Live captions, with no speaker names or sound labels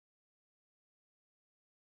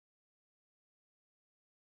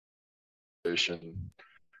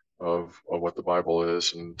of what the Bible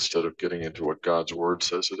is, instead of getting into what God's word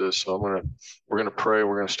says it is. So we're gonna pray.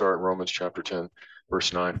 We're gonna start in Romans chapter 10,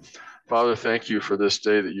 verse 9. Father, thank you for this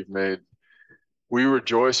day that you've made. We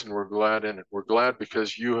rejoice and we're glad in it. We're glad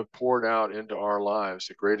because you have poured out into our lives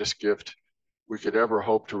the greatest gift we could ever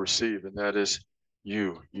hope to receive, and that is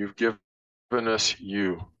you. You've given us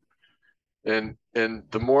you. And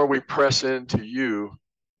the more we press into you,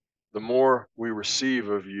 the more we receive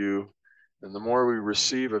of you. And the more we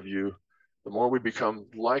receive of you, the more we become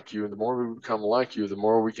like you. And the more we become like you, the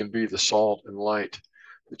more we can be the salt and light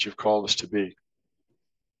that you've called us to be.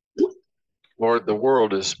 Lord, the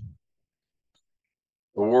world is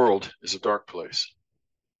a dark place.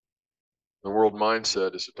 The world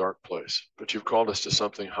mindset is a dark place, but you've called us to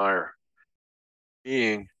something higher,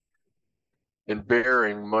 being and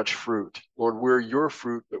bearing much fruit. Lord, we're your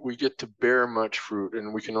fruit, but we get to bear much fruit,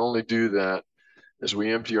 and we can only do that as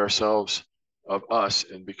we empty ourselves of us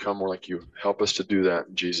and become more like you. Help us to do that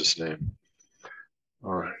in Jesus' name.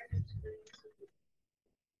 All right.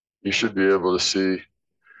 You should be able to see.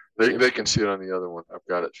 They can see it on the other one. I've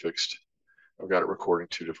got it fixed. I've got it recording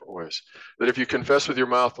two different ways. That if you confess with your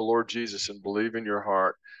mouth the Lord Jesus and believe in your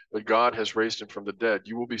heart that God has raised him from the dead,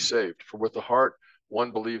 you will be saved. For with the heart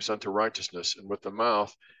one believes unto righteousness, and with the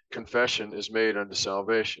mouth confession is made unto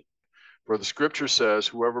salvation. For the scripture says,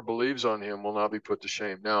 whoever believes on him will not be put to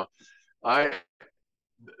shame. Now,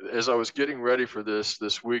 as I was getting ready for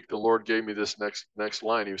this week, the Lord gave me this next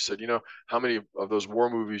line. He said, you know, how many of those war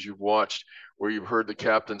movies you've watched where you've heard the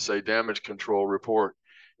captain say, damage control report,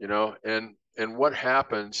 you know, and what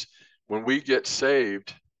happens when we get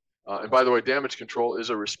saved? And by the way, damage control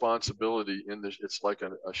is a responsibility it's like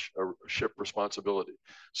a ship responsibility.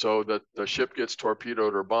 So that the ship gets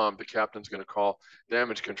torpedoed or bombed, the captain's going to call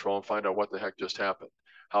damage control and find out what the heck just happened.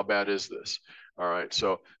 How bad is this? All right.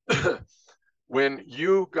 So when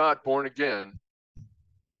you got born again,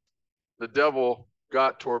 the devil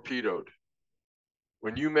got torpedoed.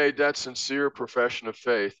 When you made that sincere profession of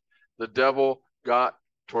faith, the devil got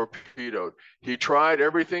torpedoed. He tried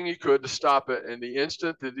everything he could to stop it, and the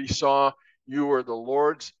instant that he saw you were the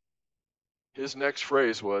Lord's, his next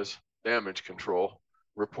phrase was damage control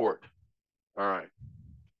report. All right.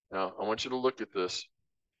 Now, I want you to look at this.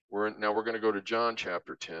 Now we're going to go to John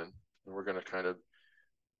chapter 10, and we're going to kind of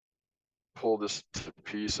pull this to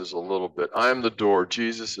pieces a little bit. I am the door.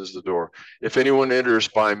 Jesus is the door. If anyone enters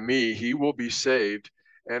by me, he will be saved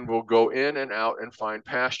and will go in and out and find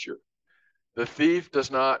pasture. The thief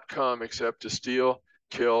does not come except to steal,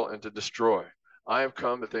 kill, and to destroy. I have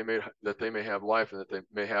come that they may have life and that they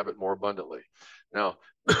may have it more abundantly. Now,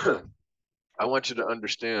 I want you to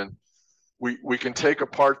understand, we can take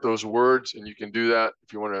apart those words, and you can do that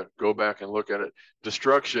if you want to go back and look at it.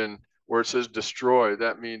 Destruction, where it says destroy,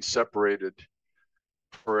 that means separated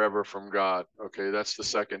forever from God. Okay, that's the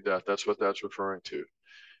second death. That's what that's referring to.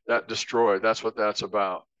 That destroy, that's what that's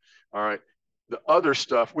about. All right. The other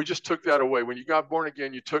stuff, we just took that away. When you got born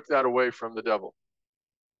again, you took that away from the devil.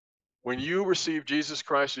 When you received Jesus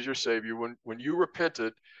Christ as your Savior, when you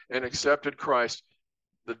repented and accepted Christ,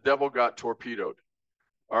 the devil got torpedoed.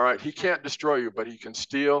 All right, he can't destroy you, but he can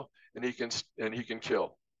steal and he can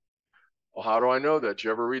kill. Well, how do I know that? Did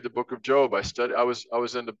you ever read the book of Job? I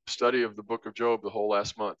was in the study of the book of Job the whole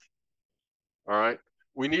last month. All right,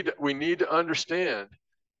 we need to understand,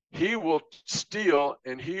 he will steal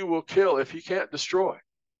and he will kill if he can't destroy.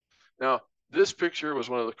 Now, this picture was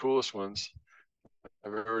one of the coolest ones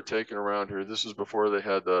I've ever taken around here. This was before they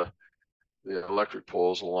had the electric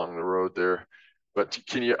poles along the road there. But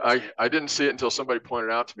I didn't see it until somebody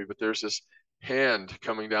pointed out to me, but there's this hand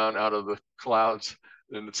coming down out of the clouds,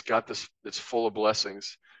 and it's full of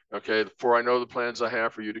blessings. Okay, for I know the plans I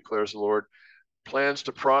have for you, declares the Lord, plans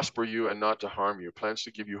to prosper you and not to harm you, plans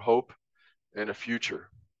to give you hope and a future.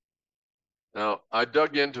 Now, I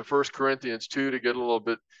dug into 1 Corinthians 2 to get a little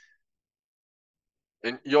bit,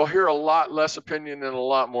 and you'll hear a lot less opinion and a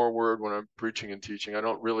lot more word when I'm preaching and teaching. I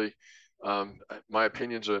don't really, my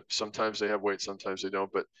opinions are, sometimes they have weight, sometimes they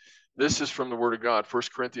don't, but this is from the Word of God. 1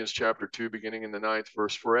 Corinthians chapter 2, beginning in the 9th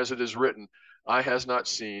verse, for as it is written, eye has not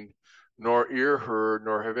seen, nor ear heard,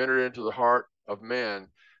 nor have entered into the heart of man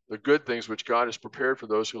the good things which God has prepared for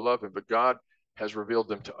those who love him, but God has revealed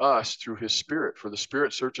them to us through his Spirit. For the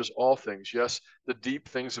Spirit searches all things, yes, the deep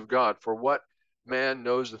things of God. For what man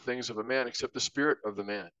knows the things of a man except the spirit of the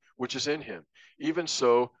man, which is in him? Even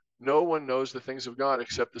so, no one knows the things of God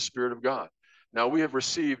except the Spirit of God. Now we have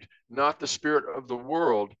received not the spirit of the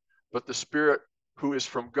world, but the Spirit who is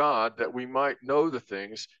from God, that we might know the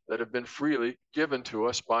things that have been freely given to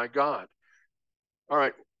us by God. All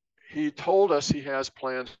right, he told us he has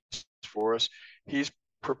plans for us. He's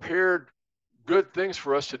prepared good things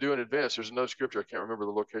for us to do in advance. There's another scripture, I can't remember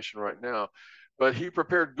the location right now, but he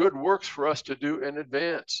prepared good works for us to do in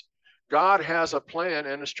advance. God has a plan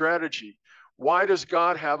and a strategy. Why does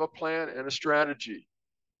God have a plan and a strategy?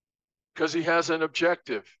 Because he has an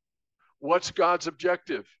objective. What's God's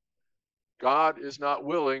objective? God is not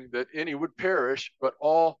willing that any would perish, but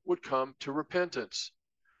all would come to repentance.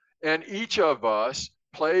 And each of us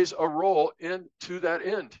plays a role into that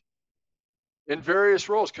end in various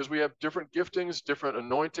roles, because we have different giftings, different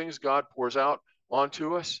anointings God pours out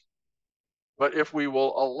onto us. But if we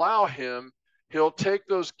will allow him, he'll take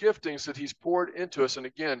those giftings that he's poured into us and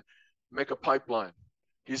again, make a pipeline.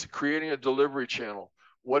 He's creating a delivery channel.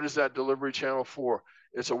 What is that delivery channel for?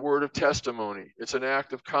 It's a word of testimony. It's an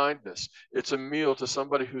act of kindness. It's a meal to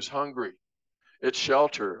somebody who's hungry. It's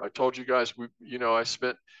shelter. I told you guys, I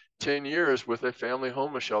spent 10 years with a family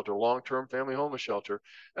homeless shelter, long-term family homeless shelter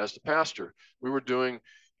as the pastor. We were doing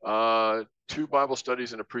 2 Bible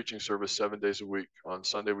studies and a preaching service 7 days a week. On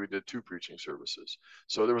Sunday, we did 2 preaching services.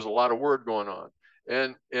 So there was a lot of word going on.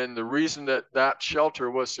 And the reason that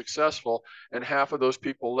shelter was successful and half of those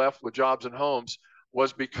people left with jobs and homes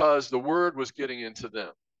was because the word was getting into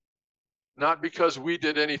them. Not because we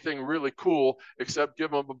did anything really cool except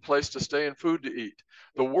give them a place to stay and food to eat.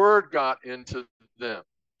 The word got into them.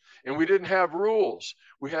 And we didn't have rules.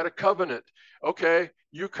 We had a covenant. Okay,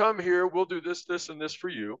 you come here, we'll do this, this, and this for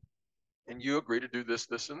you. And you agree to do this,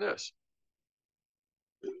 this, and this.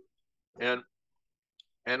 And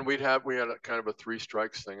we had a kind of a 3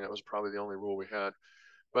 strikes thing. That was probably the only rule we had.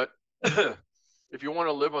 But if you want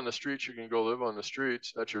to live on the streets, you can go live on the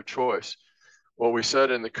streets. That's your choice. What we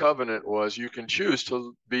said in the covenant was you can choose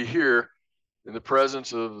to be here in the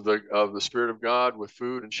presence of the Spirit of God with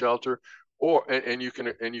food and shelter, and you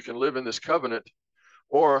can live in this covenant,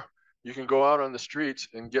 or you can go out on the streets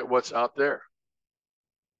and get what's out there.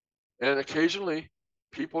 And occasionally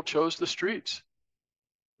people chose the streets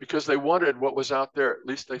because they wanted what was out there. At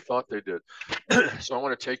least they thought they did. So I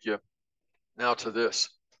want to take you now to this.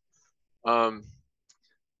 I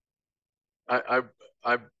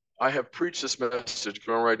have preached this message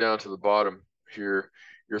going right down to the bottom here.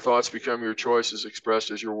 Your thoughts become your choices expressed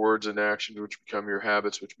as your words and actions, which become your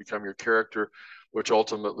habits, which become your character, which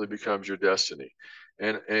ultimately becomes your destiny.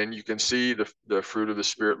 And you can see the fruit of the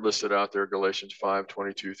Spirit listed out there, Galatians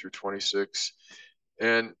 5:22 through 26.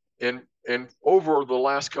 And over the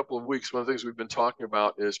last couple of weeks, one of the things we've been talking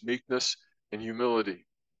about is meekness and humility.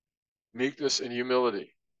 Meekness and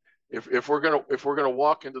humility. If we're gonna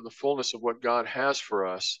walk into the fullness of what God has for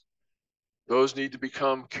us, those need to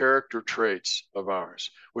become character traits of ours,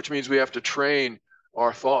 which means we have to train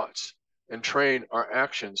our thoughts and train our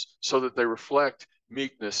actions so that they reflect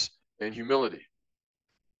meekness and humility.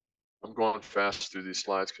 I'm going fast through these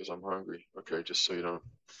slides because I'm hungry. Okay, just so you know.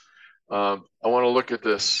 I want to look at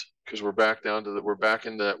this because we're back in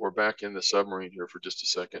the submarine here for just a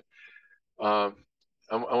second. I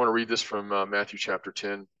want to read this from Matthew chapter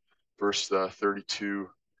 10, verse 32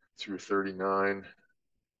 through 39.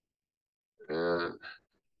 And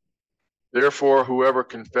therefore, whoever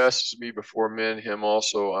confesses me before men, him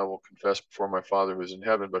also I will confess before my Father who is in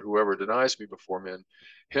heaven. But whoever denies me before men,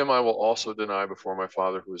 him I will also deny before my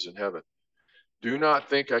Father who is in heaven. Do not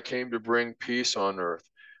think I came to bring peace on earth.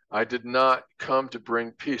 I did not come to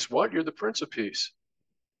bring peace. What? You're the Prince of Peace.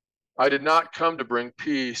 I did not come to bring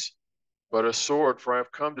peace, but a sword. For I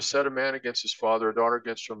have come to set a man against his father, a daughter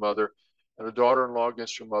against her mother, and a daughter-in-law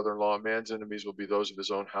against her mother-in-law. A man's enemies will be those of his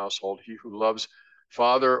own household. He who loves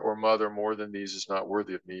father or mother more than these is not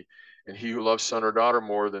worthy of me. And he who loves son or daughter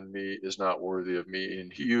more than me is not worthy of me.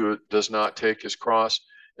 And he who does not take his cross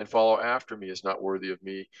and follow after me is not worthy of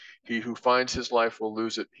me. He who finds his life will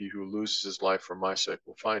lose it. He who loses his life for my sake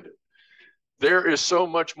will find it. There is so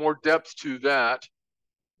much more depth to that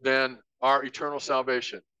than our eternal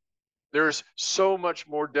salvation. There's so much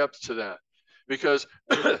more depth to that because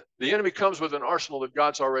the enemy comes with an arsenal that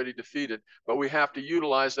God's already defeated, but we have to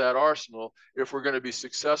utilize that arsenal if we're going to be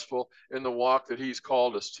successful in the walk that he's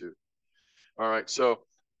called us to. All right, so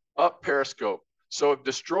up Periscope. So if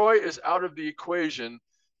destroy is out of the equation,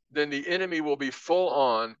 then the enemy will be full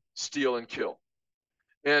on steal and kill.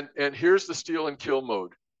 And here's the steal and kill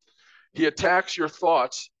mode. He attacks your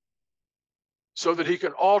thoughts so that he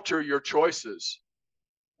can alter your choices,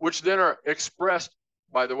 which then are expressed,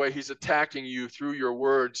 by the way, he's attacking you through your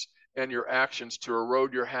words and your actions to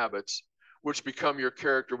erode your habits, which become your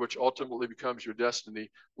character, which ultimately becomes your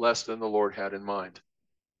destiny, less than the Lord had in mind.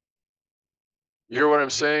 You hear what I'm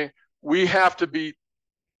saying? We have to be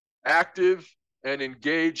active and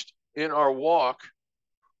engaged in our walk,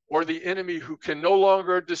 or the enemy who can no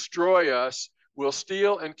longer destroy us will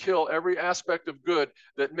steal and kill every aspect of good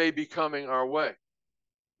that may be coming our way.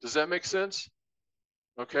 Does that make sense?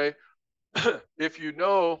 Okay. If you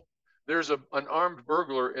know there's an armed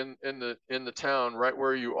burglar in the town right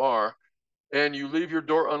where you are, and you leave your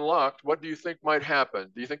door unlocked, what do you think might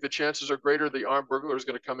happen? Do you think the chances are greater the armed burglar is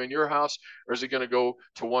going to come in your house, or is he going to go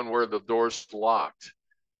to one where the door's locked?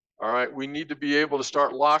 All right, we need to be able to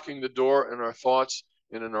start locking the door in our thoughts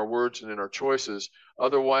and in our words and in our choices.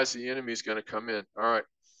 Otherwise, the enemy is going to come in. All right,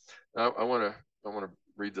 I want to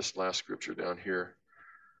read this last scripture down here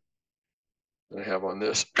that I have on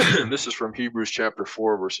this. This is from Hebrews chapter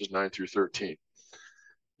 4, verses 9 through 13.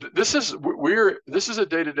 This is a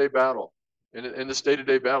day-to-day battle. And this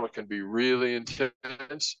day-to-day battle can be really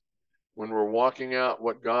intense when we're walking out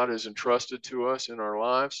what God has entrusted to us in our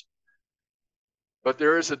lives. But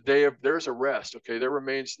there's a rest. Okay, there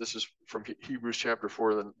remains, this is from Hebrews chapter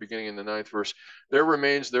 4, the beginning in the 9th verse. There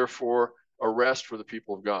remains, therefore, a rest for the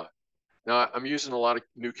people of God. Now, I'm using a lot of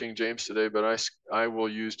New King James today, but I will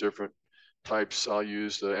use different types. I'll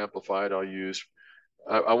use the Amplified.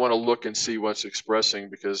 I want to look and see what's expressing,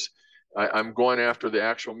 because I'm going after the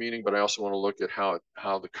actual meaning, but I also want to look at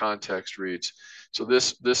how the context reads. So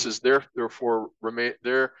this is there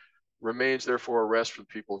remains therefore a rest for the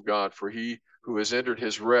people of God, for he who has entered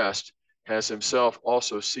his rest has himself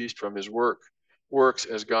also ceased from his works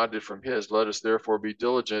as God did from his. Let us therefore be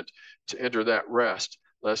diligent to enter that rest,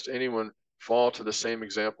 lest anyone fall to the same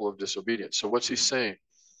example of disobedience. So what's he saying?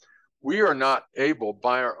 We are not able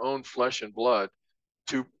by our own flesh and blood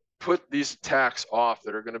to put these attacks off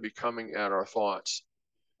that are going to be coming at our thoughts,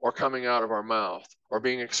 or coming out of our mouth, or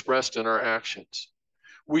being expressed in our actions.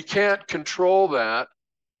 We can't control that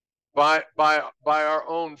by our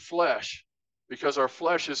own flesh, because our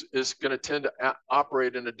flesh is going to tend to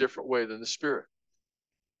operate in a different way than the Spirit.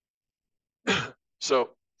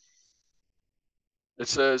 So it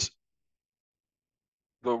says,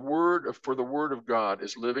 the word of God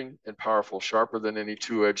is living and powerful, sharper than any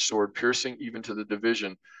two-edged sword, piercing even to the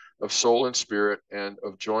division of soul and spirit, and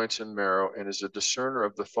of joints and marrow, and is a discerner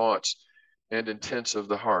of the thoughts and intents of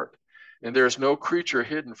the heart. And there is no creature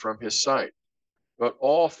hidden from his sight, but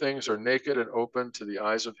all things are naked and open to the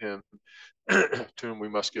eyes of him to whom we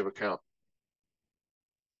must give account.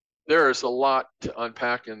 There is a lot to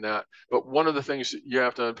unpack in that, but one of the things that you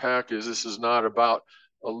have to unpack is this is not about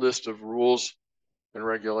a list of rules and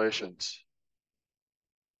regulations.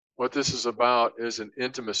 What this is about is an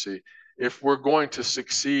intimacy. If we're going to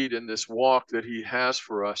succeed in this walk that he has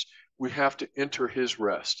for us, we have to enter his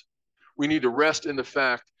rest. We need to rest in the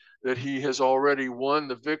fact that he has already won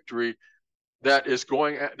the victory that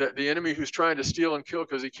the enemy who's trying to steal and kill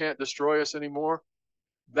because he can't destroy us anymore.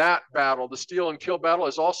 That battle, the steal and kill battle,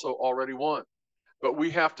 is also already won. But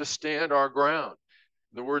we have to stand our ground.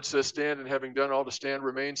 The word says, stand, and having done all to stand,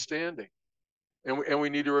 remain standing. And we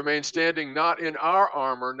need to remain standing, not in our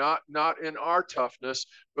armor, not in our toughness,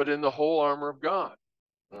 but in the whole armor of God.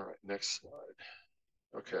 All right, next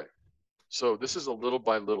slide. Okay, so this is a little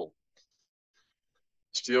by little.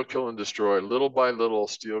 Steal, kill, and destroy. Little by little,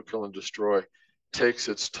 steal, kill, and destroy takes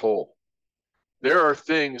its toll. There are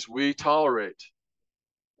things we tolerate,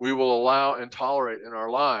 we will allow and tolerate in our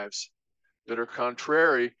lives that are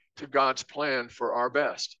contrary to God's plan for our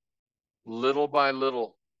best. Little by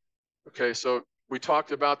little. Okay, so we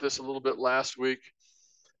talked about this a little bit last week.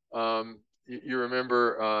 You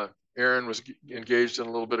remember Aaron was engaged in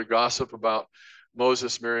a little bit of gossip about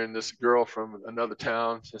Moses marrying this girl from another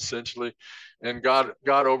town, essentially. And God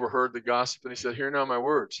overheard the gossip, and he said, "Hear now my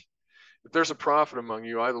words. If there's a prophet among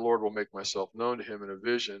you, I, the Lord, will make myself known to him in a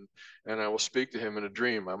vision, and I will speak to him in a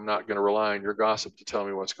dream. I'm not going to rely on your gossip to tell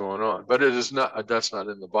me what's going on." But it is not, that's not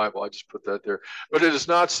in the Bible. I just put that there. "But it is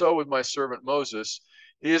not so with my servant Moses.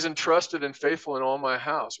 He is entrusted and faithful in all my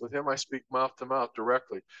house. With him I speak mouth to mouth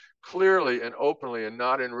directly, clearly and openly, and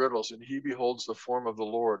not in riddles, and he beholds the form of the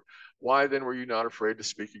Lord. Why then were you not afraid to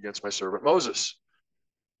speak against my servant Moses?"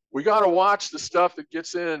 We got to watch the stuff that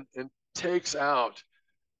gets in and takes out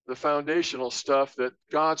the foundational stuff that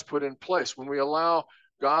God's put in place. When we allow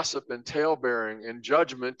gossip and tale-bearing and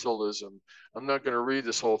judgmentalism, I'm not going to read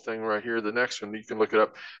this whole thing right here. The next one, you can look it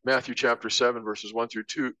up, Matthew chapter 7, verses 1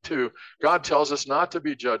 through 2. God tells us not to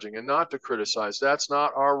be judging and not to criticize. That's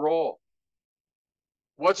not our role.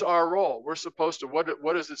 What's our role? We're supposed to, what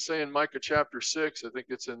does it say in Micah chapter 6? I think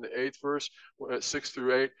it's in the 8th verse, 6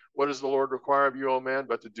 through 8. What does the Lord require of you, O man,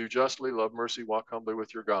 but to do justly, love mercy, walk humbly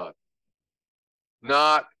with your God?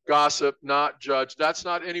 Not gossip, not judge. That's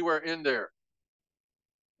not anywhere in there.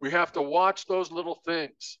 We have to watch those little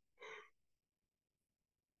things.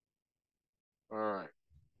 All right.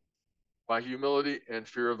 by humility and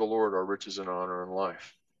fear of the Lord are riches and honor in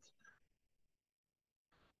life.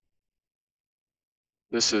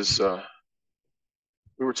 This is,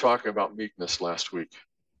 we were talking about meekness last week,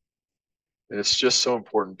 and it's just so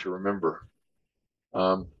important to remember.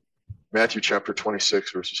 Matthew chapter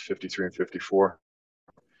 26, verses 53 and 54.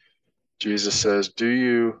 Jesus says, do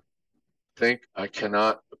you think I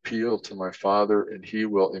cannot appeal to my Father and he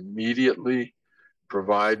will immediately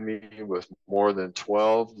provide me with more than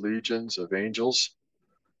 12 legions of angels?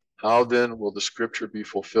 How then will the scripture be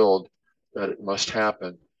fulfilled that it must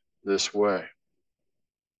happen this way?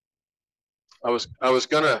 This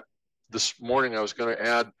morning I was gonna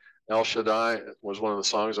add El Shaddai. It was one of the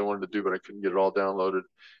songs I wanted to do, but I couldn't get it all downloaded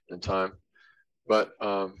in time. But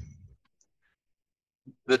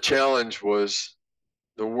the challenge was,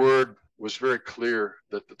 the word was very clear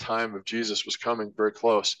that the time of Jesus was coming very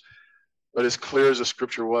close. But as clear as the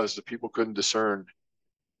scripture was, the people couldn't discern,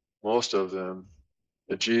 most of them,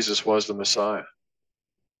 that Jesus was the Messiah.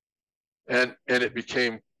 And it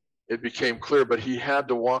became clear, but he had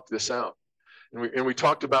to walk this out. And we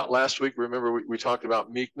talked about last week, remember we talked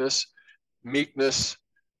about meekness. Meekness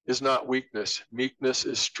is not weakness. Meekness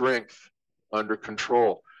is strength under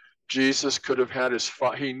control. Jesus could have had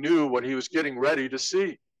he knew what he was getting ready to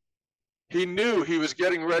see. He knew he was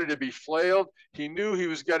getting ready to be flailed. He knew he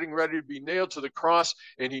was getting ready to be nailed to the cross,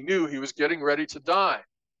 and he knew he was getting ready to die.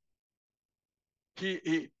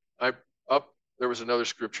 There was another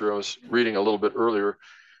scripture I was reading a little bit earlier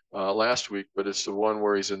last week, but it's the one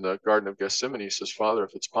where he's in the Garden of Gethsemane. He says, Father,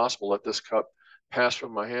 if it's possible, let this cup pass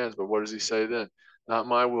from my hands. But what does he say then? Not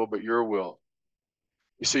my will, but your will.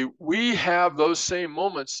 You see, we have those same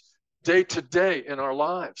moments day to day in our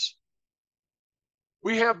lives.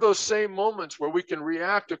 We have those same moments where we can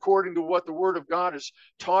react according to what the Word of God has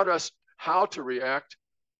taught us how to react,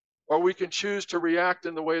 or we can choose to react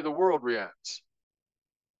in the way the world reacts.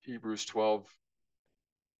 Hebrews 12.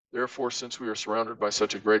 Therefore, since we are surrounded by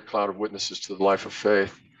such a great cloud of witnesses to the life of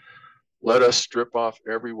faith, let us strip off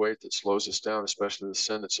every weight that slows us down, especially the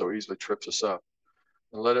sin that so easily trips us up.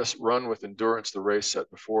 And let us run with endurance the race set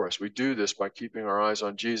before us. We do this by keeping our eyes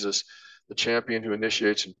on Jesus, the champion who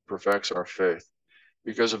initiates and perfects our faith.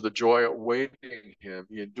 Because of the joy awaiting him,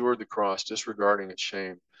 he endured the cross, disregarding its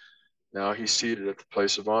shame. Now he's seated at the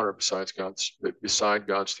place of honor beside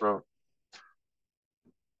God's throne.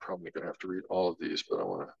 Probably going to have to read all of these, but I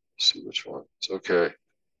want to see which one. It's okay.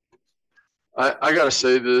 I got to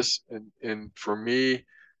say this, and for me,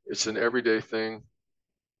 it's an everyday thing,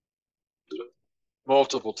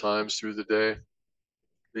 multiple times through the day,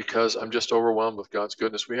 because I'm just overwhelmed with God's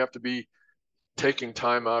goodness. We have to be taking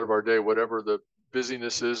time out of our day, whatever the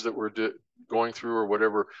busyness is that we're going through or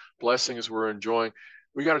whatever blessings we're enjoying.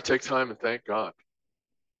 We got to take time and thank God.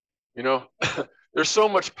 You know, there's so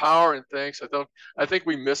much power in thanks. I think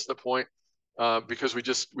we miss the point because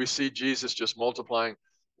we see Jesus just multiplying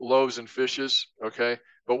loaves and fishes. Okay,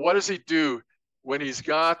 but what does he do when he's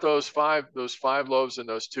got those five loaves and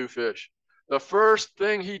those 2 fish? The first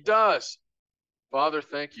thing he does, Father,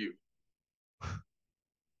 thank you.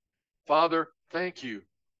 Father, thank you.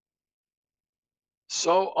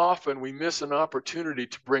 So often we miss an opportunity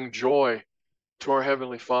to bring joy to our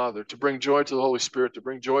Heavenly Father, to bring joy to the Holy Spirit, to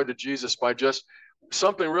bring joy to Jesus by just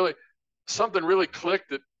something really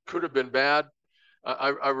clicked that could have been bad.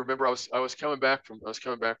 I remember I was coming back from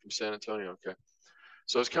San Antonio. Okay,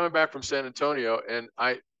 so I was coming back from San Antonio, and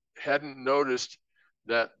I hadn't noticed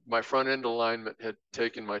that my front end alignment had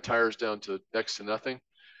taken my tires down to next to nothing,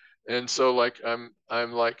 and so like I'm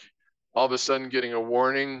like all of a sudden getting a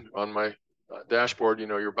warning on my dashboard, you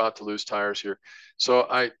know, you're about to lose tires here. So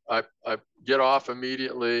I get off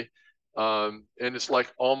immediately, and it's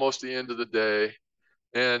like almost the end of the day,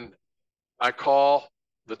 and I call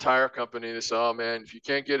the tire company. They say, oh man, if you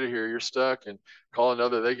can't get it here, you're stuck, and call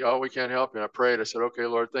another. They go, oh, we can't help you. And I prayed. I said, okay,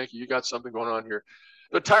 Lord, thank you. You got something going on here.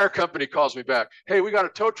 The tire company calls me back. Hey, we got a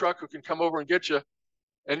tow truck who can come over and get you,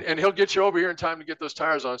 and he'll get you over here in time to get those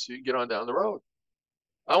tires on so you can get on down the road.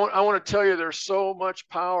 I want to tell you, there's so much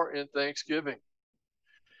power in Thanksgiving.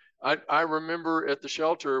 I remember at the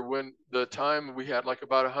shelter when the time we had like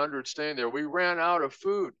about 100 staying there, we ran out of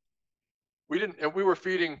food. We were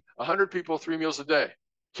feeding 100 people 3 meals a day.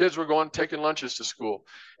 Kids were taking lunches to school,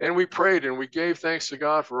 and we prayed and we gave thanks to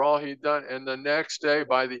God for all he'd done. And the next day,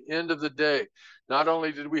 by the end of the day, not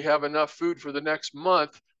only did we have enough food for the next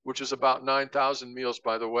month, which is about 9,000 meals,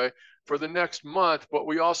 by the way, for the next month. But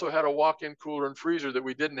we also had a walk-in cooler and freezer that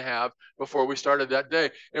we didn't have before we started that day.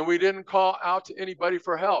 And we didn't call out to anybody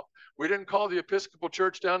for help. We didn't call the Episcopal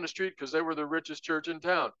church down the street because they were the richest church in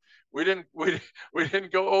town. We didn't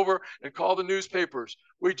go over and call the newspapers.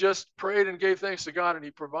 We just prayed and gave thanks to God, and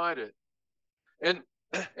he provided. And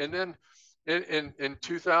then in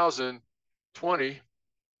 2020,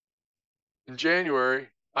 in January,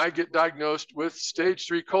 I get diagnosed with stage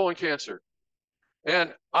 3 colon cancer.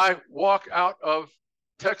 And I walk out of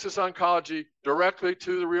Texas Oncology directly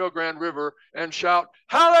to the Rio Grande River and shout,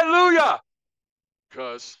 hallelujah,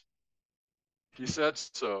 because he said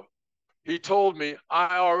so. He told me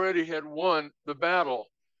I already had won the battle,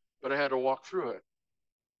 but I had to walk through it,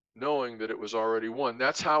 knowing that it was already won.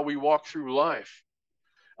 That's how we walk through life.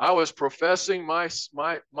 I was professing my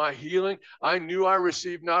healing. I knew I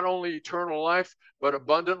received not only eternal life, but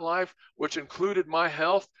abundant life, which included my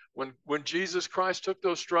health. When Jesus Christ took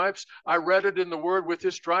those stripes, I read it in the word, with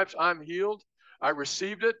his stripes, I'm healed. I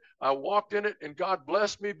received it. I walked in it, and God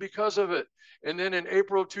blessed me because of it. And then in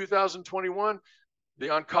April of 2021, the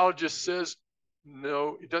oncologist says,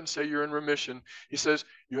 no, he doesn't say you're in remission. He says,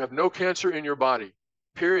 you have no cancer in your body,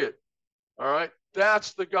 period. All right.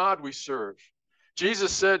 That's the God we serve.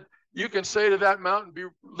 Jesus said, you can say to that mountain, be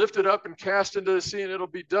lifted up and cast into the sea, and it'll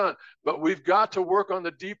be done. But we've got to work on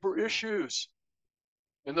the deeper issues.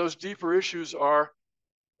 And those deeper issues are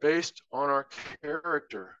based on our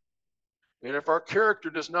character. And if our character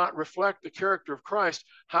does not reflect the character of Christ,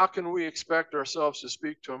 how can we expect ourselves to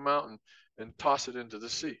speak to a mountain and toss it into the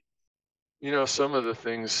sea? You know, some of the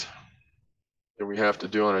things that we have to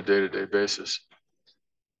do on a day-to-day basis,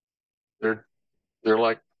 they're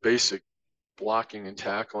like basic blocking and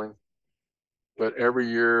tackling. But every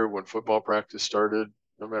year when football practice started,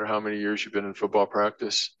 no matter how many years you've been in football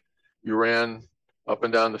practice, you ran up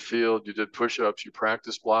and down the field, you did push-ups, you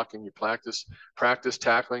practice blocking, you practice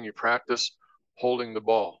tackling, you practice holding the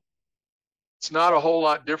ball. It's not a whole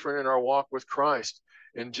lot different in our walk with Christ.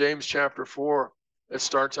 In James chapter 4, it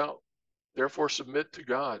starts out, therefore submit to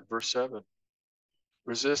God, verse 7.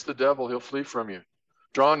 Resist the devil, he'll flee from you.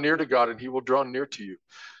 Draw near to God, and he will draw near to you.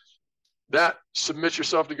 That submit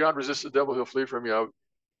yourself to God, resist the devil, he'll flee from you.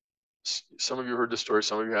 Some of you heard this story,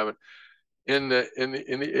 some of you haven't. In the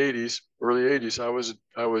 80s, early 80s,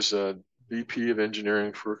 I was a VP of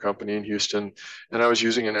engineering for a company in Houston, and I was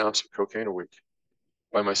using an ounce of cocaine a week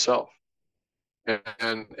by myself,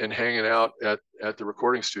 and hanging out at the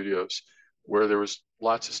recording studios where there was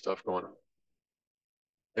lots of stuff going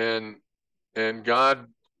on. And God,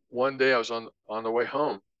 one day I was on the way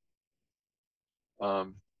home,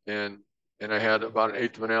 and I had about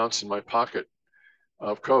 1/8 of an ounce in my pocket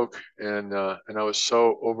of coke, and I was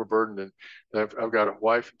so overburdened, and I've got a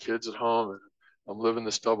wife and kids at home, and I'm living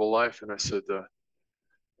this double life. And I said,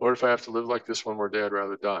 Lord, if I have to live like this one more day, I'd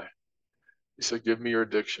rather die. He said, give me your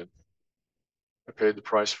addiction. I paid the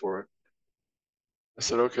price for it. I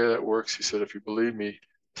said, okay, that works. He said, if you believe me,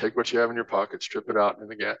 take what you have in your pocket, strip it out in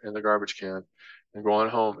the garbage can, and go on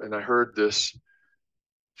home. And I heard this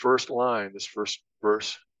first line, this first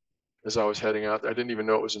verse, as I was heading out. I didn't even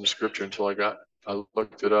know it was in the scripture until I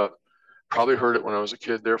looked it up. Probably heard it when I was a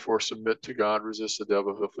kid. Therefore, submit to God, resist the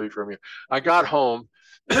devil, he'll flee from you. I got home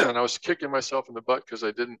and I was kicking myself in the butt because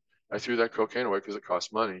I threw that cocaine away because it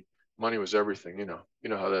cost money. Money was everything, you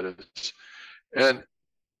know how that is. And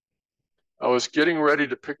I was getting ready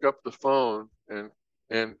to pick up the phone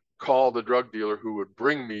and call the drug dealer who would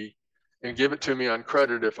bring me and give it to me on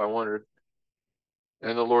credit if I wanted.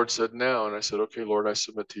 And the Lord said, now. And I said, okay, Lord, I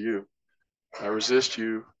submit to you. I resist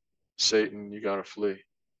you, Satan, you got to flee.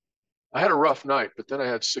 I had a rough night, but then I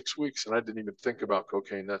had 6 weeks and I didn't even think about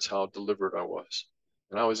cocaine. That's how delivered I was.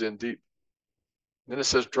 And I was in deep. And then it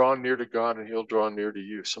says, draw near to God and he'll draw near to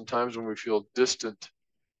you. Sometimes when we feel distant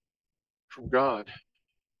from God,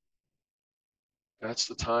 that's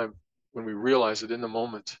the time when we realize it in the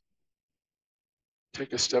moment.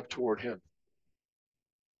 Take a step toward him.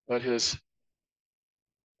 Let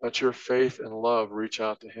your faith and love reach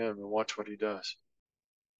out to him and watch what he does.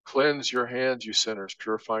 Cleanse your hands, you sinners.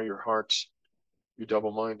 Purify your hearts, you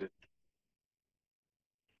double-minded.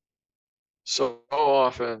 So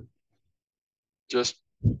often, just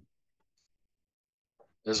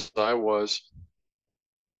as I was,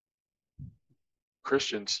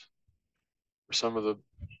 Christians are some of the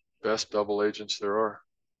best double agents there are.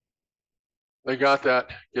 They got that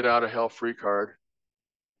get out of hell free card,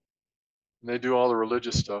 and they do all the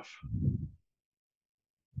religious stuff.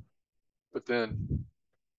 But then,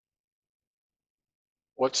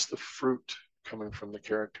 what's the fruit coming from the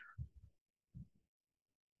character?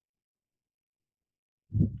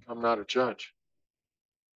 I'm not a judge.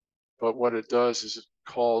 But what it does is it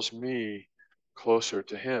calls me closer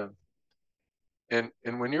to him. And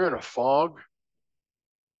when you're in a fog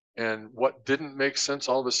and what didn't make sense,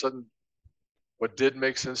 all of a sudden, what did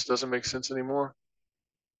make sense doesn't make sense anymore,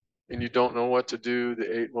 and you don't know what to do,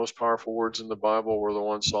 the 8 most powerful words in the Bible were the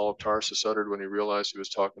ones Saul of Tarsus uttered when he realized he was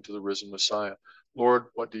talking to the risen Messiah. Lord,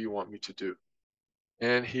 what do you want me to do?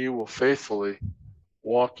 And he will faithfully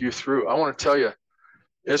walk you through. I want to tell you,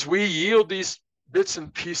 as we yield these bits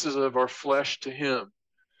and pieces of our flesh to him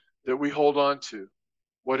that we hold on to,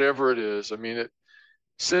 whatever it is, I mean,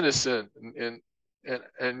 sin is sin.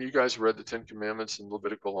 And you guys read the 10 Commandments and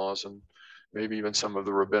Levitical laws and maybe even some of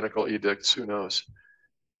the rabbinical edicts, who knows?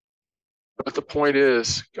 But the point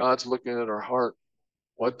is, God's looking at our heart.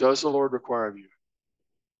 What does the Lord require of you?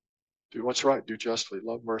 Do what's right, do justly,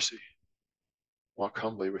 love mercy, walk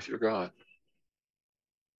humbly with your God.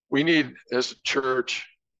 We need, as a church,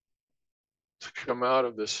 to come out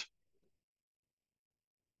of this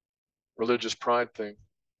religious pride thing.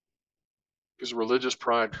 Because religious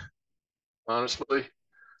pride, honestly,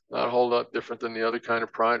 not a whole lot different than the other kind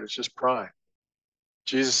of pride. It's just pride.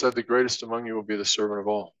 Jesus said, the greatest among you will be the servant of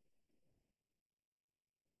all.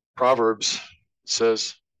 Proverbs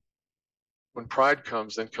says, when pride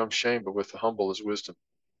comes, then comes shame, but with the humble is wisdom.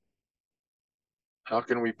 How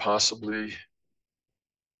can we possibly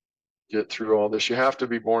get through all this? You have to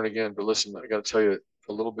be born again, but listen, I got to tell you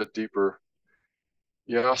a little bit deeper.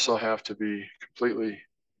 You also have to be completely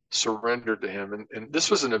surrendered to him. And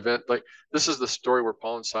this was an event, like, this is the story where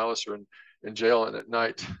Paul and Silas are in jail, and at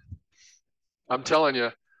night, I'm telling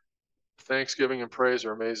you, thanksgiving and praise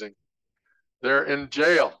are amazing. They're in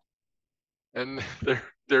jail, and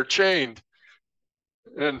they're chained.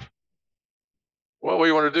 And what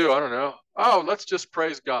we want to do, I don't know. Oh, let's just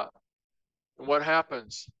praise God. And what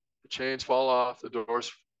happens? The chains fall off, the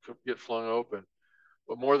doors get flung open.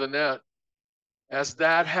 But more than that, as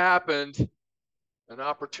that happened, an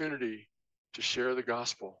opportunity to share the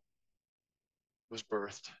gospel was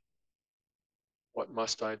birthed. What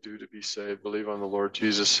must I do to be saved? Believe on the Lord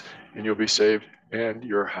Jesus, and you'll be saved, and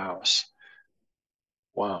your house.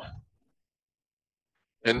 Wow.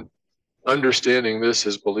 And understanding this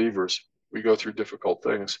as believers, we go through difficult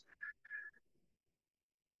things.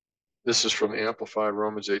 This is from the Amplified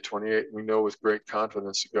Romans 8:28. We know with great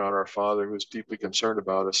confidence that God our Father, who is deeply concerned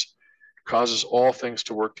about us, causes all things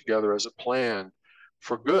to work together as a plan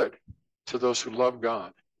for good to those who love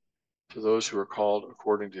God, to those who are called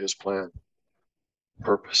according to his plan,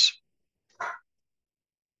 purpose.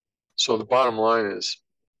 So the bottom line is,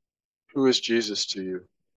 who is Jesus to you?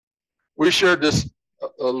 We shared this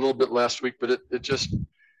a little bit last week, but it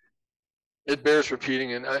bears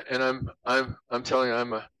repeating. And I'm telling you,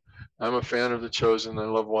 I'm a fan of The Chosen. I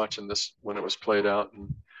love watching this when it was played out,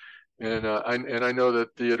 and I know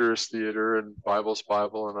that theater is theater and Bible's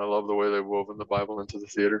Bible, and I love the way they've woven the Bible into the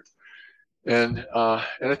theater. And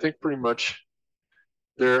I think pretty much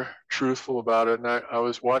they're truthful about it. And I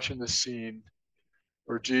was watching this scene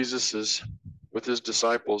where Jesus is with his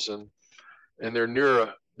disciples, and they're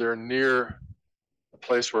near a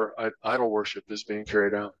place where idol worship is being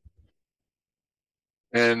carried out.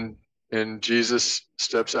 And Jesus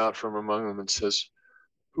steps out from among them and says,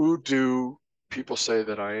 who do people say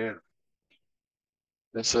that I am?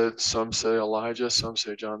 And said, some say Elijah, some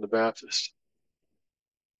say John the Baptist.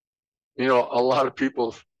 You know, a lot of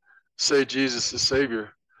people say Jesus is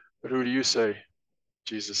Savior, but who do you say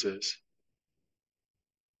Jesus is?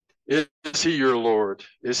 Is he your Lord?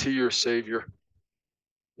 Is he your Savior?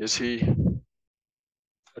 Is he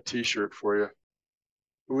a t-shirt for you?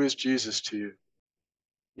 Who is Jesus to you?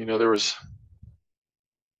 You know, there's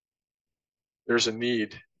a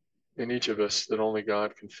need in each of us that only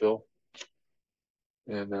God can fill.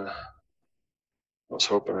 And I was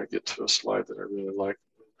hoping I'd get to a slide that I really like.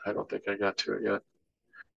 I don't think I got to it yet.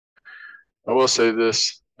 I will say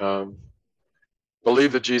this.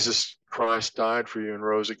 Believe that Jesus Christ died for you and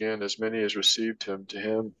rose again. As many as received him,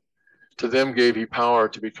 to them gave he power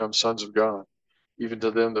to become sons of God, even to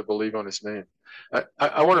them that believe on his name.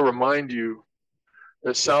 I want to remind you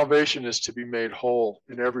that salvation is to be made whole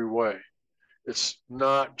in every way. It's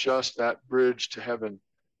not just that bridge to heaven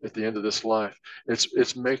at the end of this life.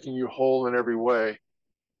 It's making you whole in every way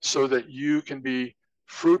so that you can be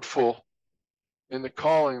fruitful in the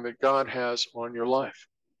calling that God has on your life.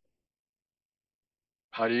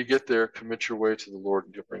 How do you get there? Commit your way to the Lord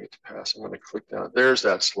and you'll bring it to pass. I'm going to click down. There's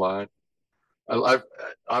that slide.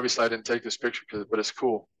 Obviously, I didn't take this picture, but it's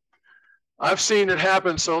cool. I've seen it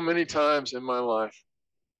happen so many times in my life.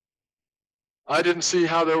 I didn't see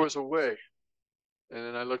how there was a way. And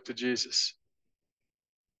then I looked to Jesus.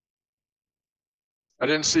 I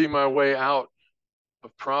didn't see my way out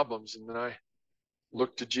of problems, and then I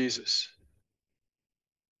looked to Jesus.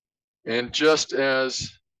 And just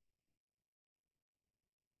as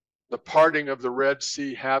the parting of the Red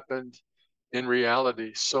Sea happened in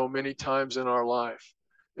reality so many times in our life,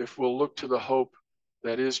 if we'll look to the hope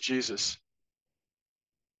that is Jesus,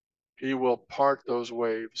 he will part those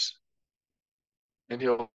waves and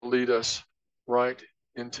he'll lead us right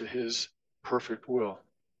into his perfect will.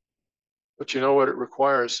 But you know what it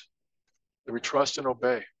requires? That we trust and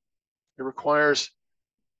obey. It requires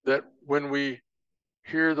that when we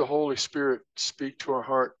hear the Holy Spirit speak to our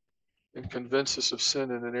heart and convince us of sin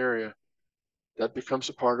in an area, that becomes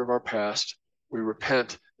a part of our past. We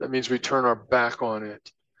repent. That means we turn our back on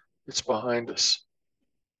it. It's behind us.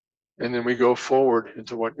 And then we go forward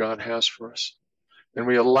into what God has for us. And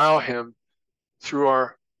we allow him, through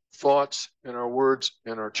our thoughts and our words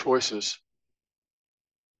and our choices,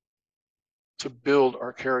 to build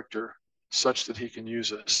our character such that he can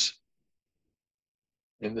use us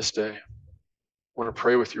in this day. I want to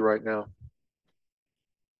pray with you right now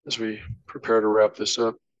as we prepare to wrap this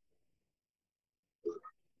up.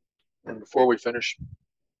 And before we finish,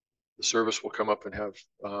 the service will come up and have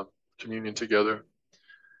communion together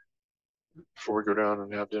before we go down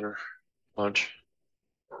and have dinner, lunch.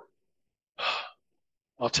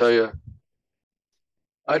 I'll tell you,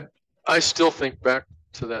 I still think back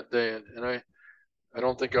to that day, and I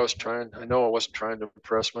don't think I know I wasn't trying to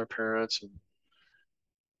impress my parents,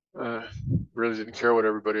 and really didn't care what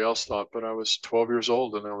everybody else thought, but I was 12 years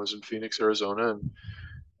old and I was in Phoenix, Arizona, and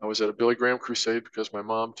I was at a Billy Graham crusade because my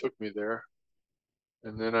mom took me there.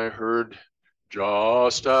 And then I heard,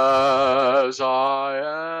 "Just as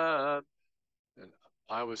I am." And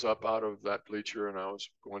I was up out of that bleacher and I was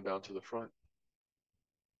going down to the front.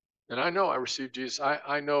 And I know I received Jesus.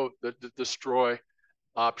 I know that the destroy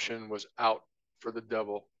option was out for the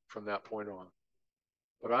devil from that point on.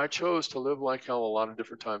 But I chose to live like hell a lot of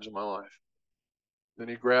different times in my life. Then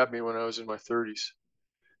he grabbed me when I was in my 30s.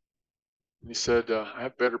 And he said, "I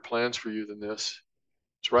have better plans for you than this."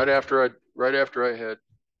 It's right after I had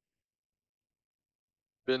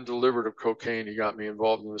been delivered of cocaine, he got me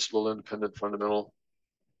involved in this little independent fundamental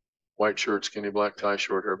white shirt, skinny black tie,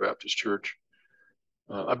 short hair Baptist church.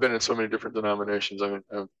 I've been in so many different denominations.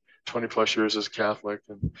 I'm 20 plus years as a Catholic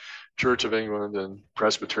and Church of England and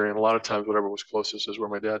Presbyterian. A lot of times, whatever was closest is where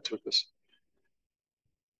my dad took us.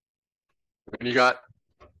 And you got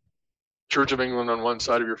Church of England on one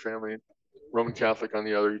side of your family, Roman Catholic on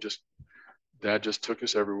the other. Dad just took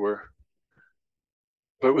us everywhere.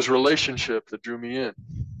 But it was relationship that drew me in.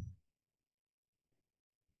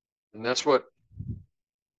 And that's what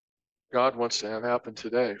God wants to have happen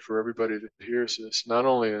today for everybody that hears this. Not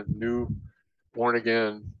only a new, born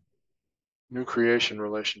again, new creation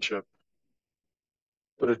relationship,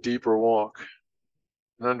 but a deeper walk,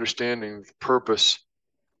 an understanding the purpose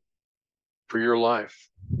for your life.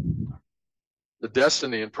 The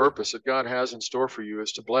destiny and purpose that God has in store for you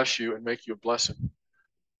is to bless you and make you a blessing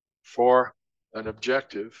for an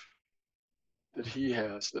objective that he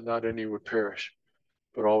has, that not any would perish,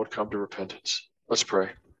 but all would come to repentance. Let's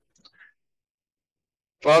pray.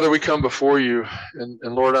 Father, we come before you, and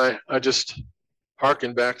Lord, I just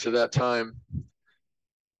hearken back to that time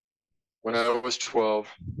when I was 12.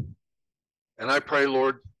 And I pray,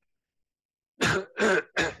 Lord,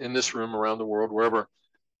 in this room, around the world, wherever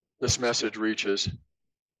this message reaches,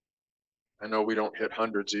 I know we don't hit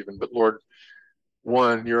hundreds even, but Lord,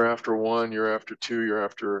 one, year after two, year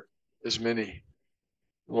after as many.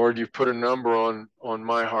 Lord, you've put a number on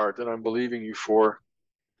my heart that I'm believing you for.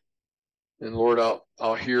 And Lord,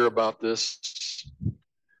 I'll hear about this,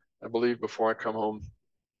 I believe, before I come home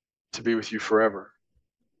to be with you forever.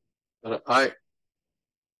 And I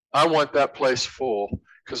want that place full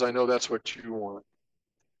because I know that's what you want.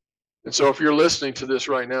 And so if you're listening to this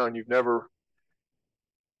right now and you've never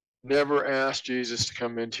asked Jesus to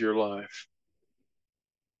come into your life,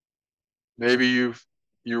 maybe you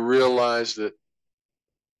realize that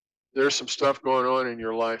there's some stuff going on in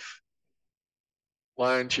your life,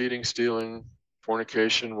 lying, cheating, stealing,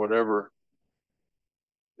 fornication, whatever.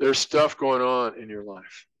 There's stuff going on in your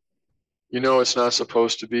life. You know it's not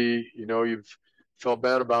supposed to be. You know you've felt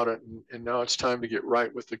bad about it, and now it's time to get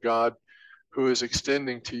right with the God who is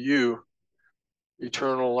extending to you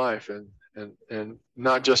eternal life, and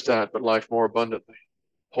not just that, but life more abundantly,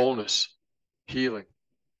 wholeness, healing.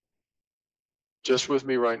 Just with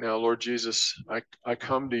me right now, Lord Jesus, I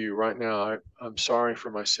come to you right now. I'm sorry for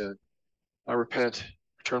my sin. I repent,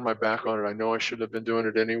 turn my back on it. I know I should have been doing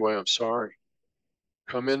it anyway. I'm sorry.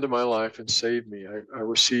 Come into my life and save me. I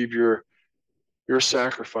receive your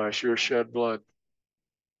sacrifice, your shed blood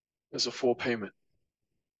as a full payment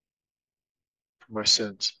for my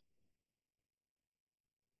sins.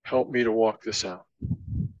 Help me to walk this out.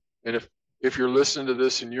 And if you're listening to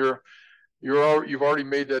this and you've already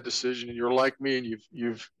made that decision and you're like me and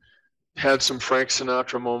you've had some Frank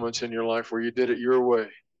Sinatra moments in your life where you did it your way,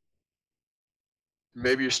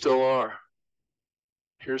 maybe you still are.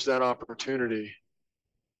 Here's that opportunity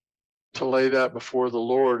to lay that before the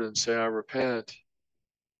Lord and say, I repent.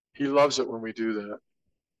 He loves it when we do that.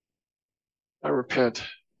 I repent.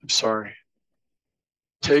 I'm sorry.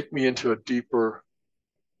 Take me into a deeper,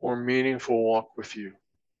 more meaningful walk with you.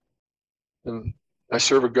 And I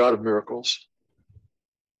serve a God of miracles.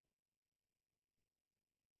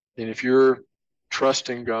 And if you're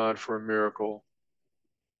trusting God for a miracle,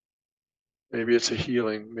 maybe it's a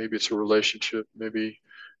healing, maybe it's a relationship, maybe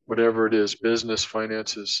whatever it is, business,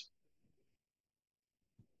 finances.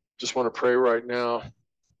 Just want to pray right now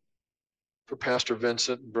for Pastor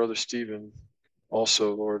Vincent and Brother Stephen,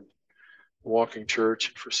 also, Lord, Walking Church,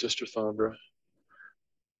 and for Sister Thondra.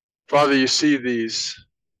 Father, you see these,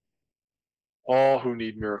 all who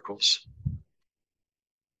need miracles.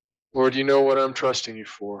 Lord, you know what I'm trusting you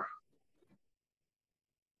for.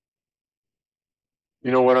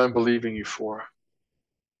 You know what I'm believing you for.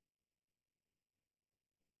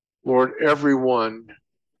 Lord, every one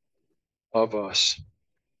of us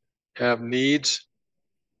have needs.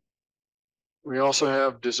 We also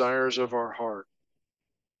have desires of our heart.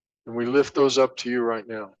 And we lift those up to you right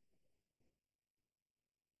now.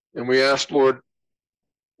 And we ask, Lord,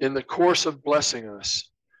 in the course of blessing us,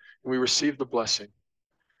 we receive the blessing.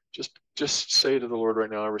 Just say to the Lord right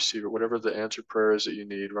now, I receive it. Whatever the answered prayer is that you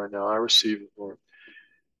need right now, I receive it, Lord.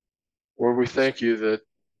 Lord, we thank you that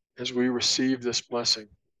as we receive this blessing,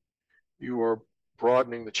 you are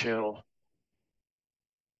broadening the channel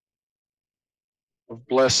of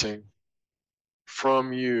blessing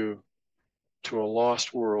from you to a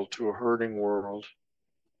lost world, to a hurting world,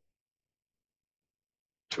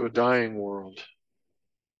 to a dying world.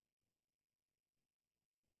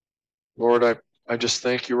 Lord, I just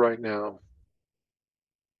thank you right now.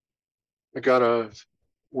 I got a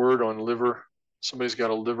word on liver. Somebody's got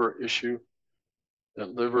a liver issue.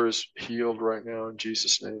 That liver is healed right now in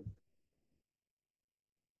Jesus' name.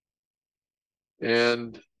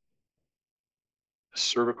 And a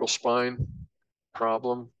cervical spine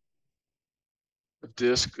problem, a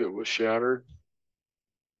disc that was shattered,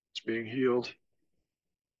 it's being healed.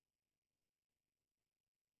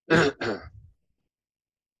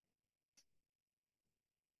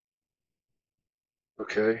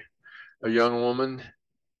 Okay. A young woman,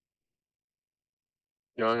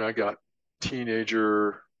 I got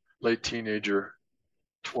teenager, late teenager,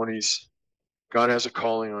 20s. God has a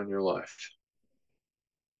calling on your life.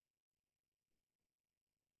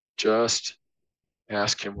 Just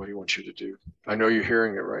ask him what he wants you to do. I know you're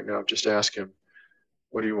hearing it right now. Just ask him,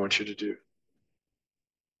 what do you want you to do?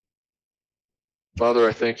 Father,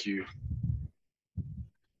 I thank you.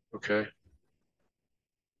 Okay.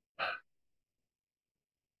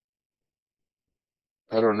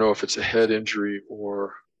 I don't know if it's a head injury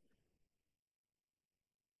or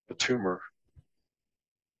a tumor.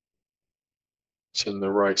 It's in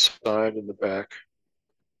the right side and the back.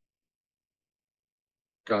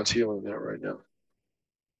 God's healing that right now.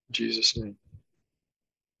 In Jesus' name.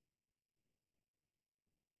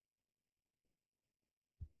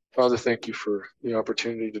 Father, thank you for the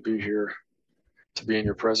opportunity to be here, to be in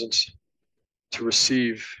your presence, to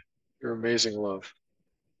receive your amazing love.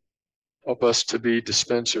 Help us to be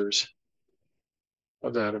dispensers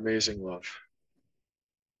of that amazing love.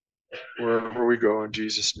 Wherever we go, in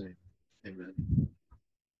Jesus' name, amen.